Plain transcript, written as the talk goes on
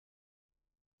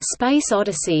Space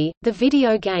Odyssey, the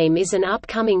video game, is an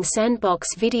upcoming sandbox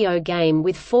video game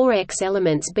with 4X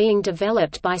elements being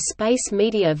developed by Space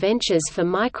Media Ventures for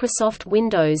Microsoft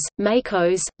Windows,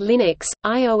 macOS, Linux,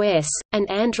 iOS, and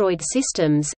Android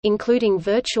systems, including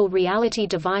virtual reality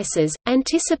devices,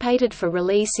 anticipated for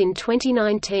release in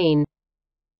 2019.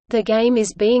 The game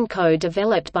is being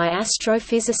co-developed by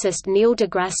astrophysicist Neil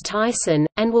deGrasse Tyson,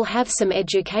 and will have some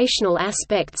educational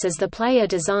aspects as the player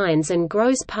designs and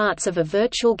grows parts of a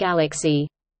virtual galaxy.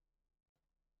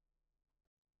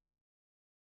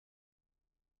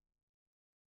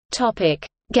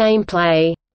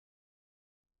 Gameplay.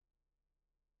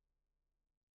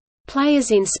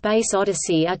 Players in Space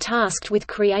Odyssey are tasked with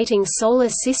creating solar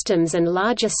systems and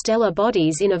larger stellar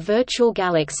bodies in a virtual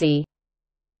galaxy.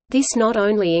 This not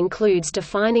only includes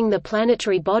defining the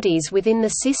planetary bodies within the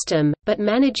system, but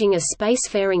managing a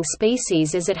spacefaring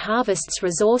species as it harvests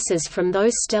resources from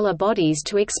those stellar bodies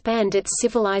to expand its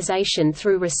civilization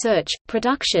through research,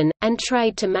 production, and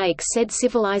trade to make said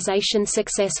civilization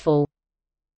successful.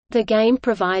 The game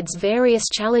provides various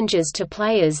challenges to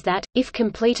players that, if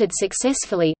completed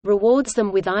successfully, rewards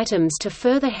them with items to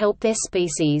further help their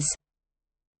species.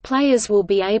 Players will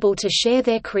be able to share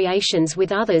their creations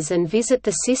with others and visit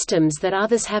the systems that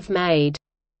others have made.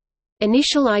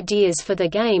 Initial ideas for the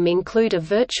game include a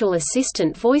virtual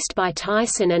assistant voiced by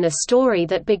Tyson and a story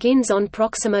that begins on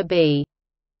Proxima b.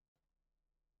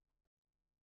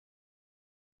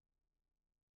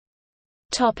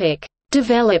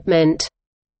 Development.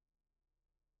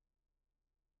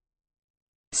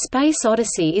 Space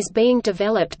Odyssey is being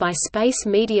developed by Space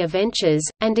Media Ventures,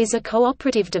 and is a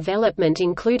cooperative development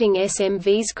including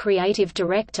SMV's creative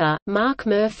director, Mark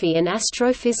Murphy, and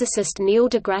astrophysicist Neil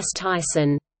deGrasse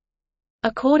Tyson.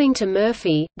 According to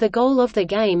Murphy, the goal of the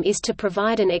game is to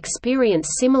provide an experience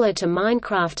similar to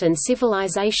Minecraft and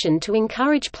Civilization to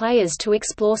encourage players to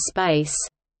explore space.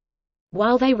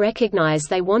 While they recognize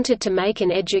they wanted to make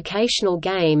an educational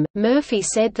game, Murphy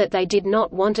said that they did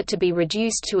not want it to be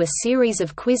reduced to a series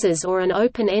of quizzes or an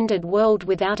open-ended world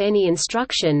without any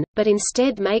instruction, but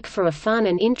instead make for a fun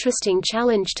and interesting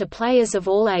challenge to players of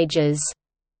all ages.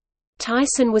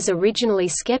 Tyson was originally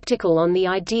skeptical on the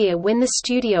idea when the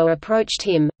studio approached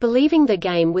him, believing the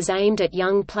game was aimed at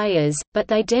young players, but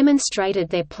they demonstrated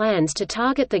their plans to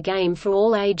target the game for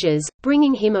all ages,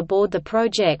 bringing him aboard the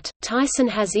project. Tyson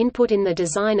has input in the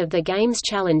design of the game's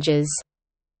challenges.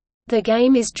 The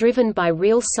game is driven by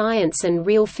real science and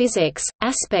real physics,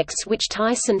 aspects which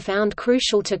Tyson found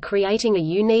crucial to creating a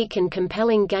unique and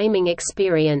compelling gaming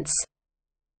experience.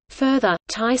 Further,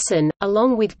 Tyson,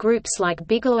 along with groups like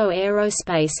Bigelow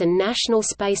Aerospace and National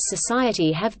Space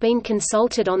Society, have been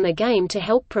consulted on the game to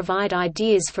help provide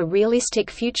ideas for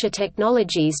realistic future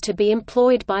technologies to be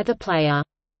employed by the player.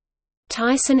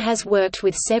 Tyson has worked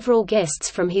with several guests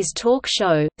from his talk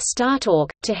show, StarTalk,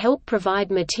 to help provide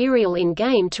material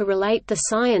in-game to relate the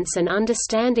science and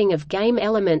understanding of game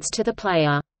elements to the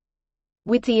player.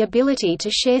 With the ability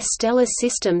to share stellar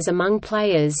systems among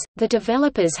players, the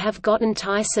developers have gotten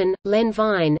Tyson, Len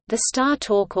Vine, the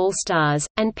StarTalk All-Stars,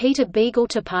 and Peter Beagle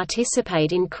to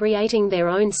participate in creating their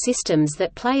own systems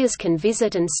that players can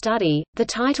visit and study. The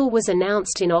title was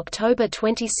announced in October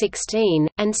 2016,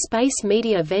 and Space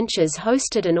Media Ventures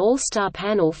hosted an all-star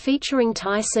panel featuring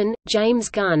Tyson, James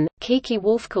Gunn, Kiki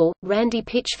Wolfkill, Randy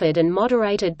Pitchford, and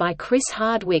moderated by Chris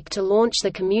Hardwick to launch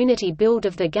the community build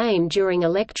of the game during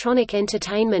Electronic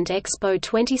Entertainment Expo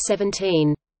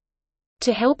 2017.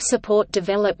 To help support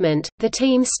development, the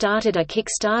team started a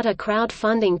Kickstarter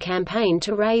crowdfunding campaign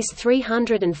to raise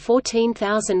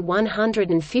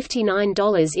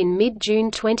 $314,159 in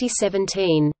mid-June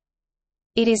 2017.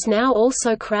 It is now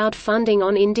also crowdfunding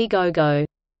on Indiegogo.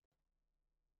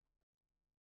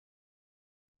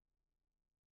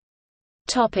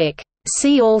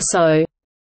 See also: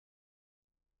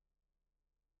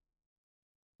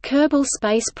 Kerbal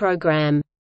Space Program.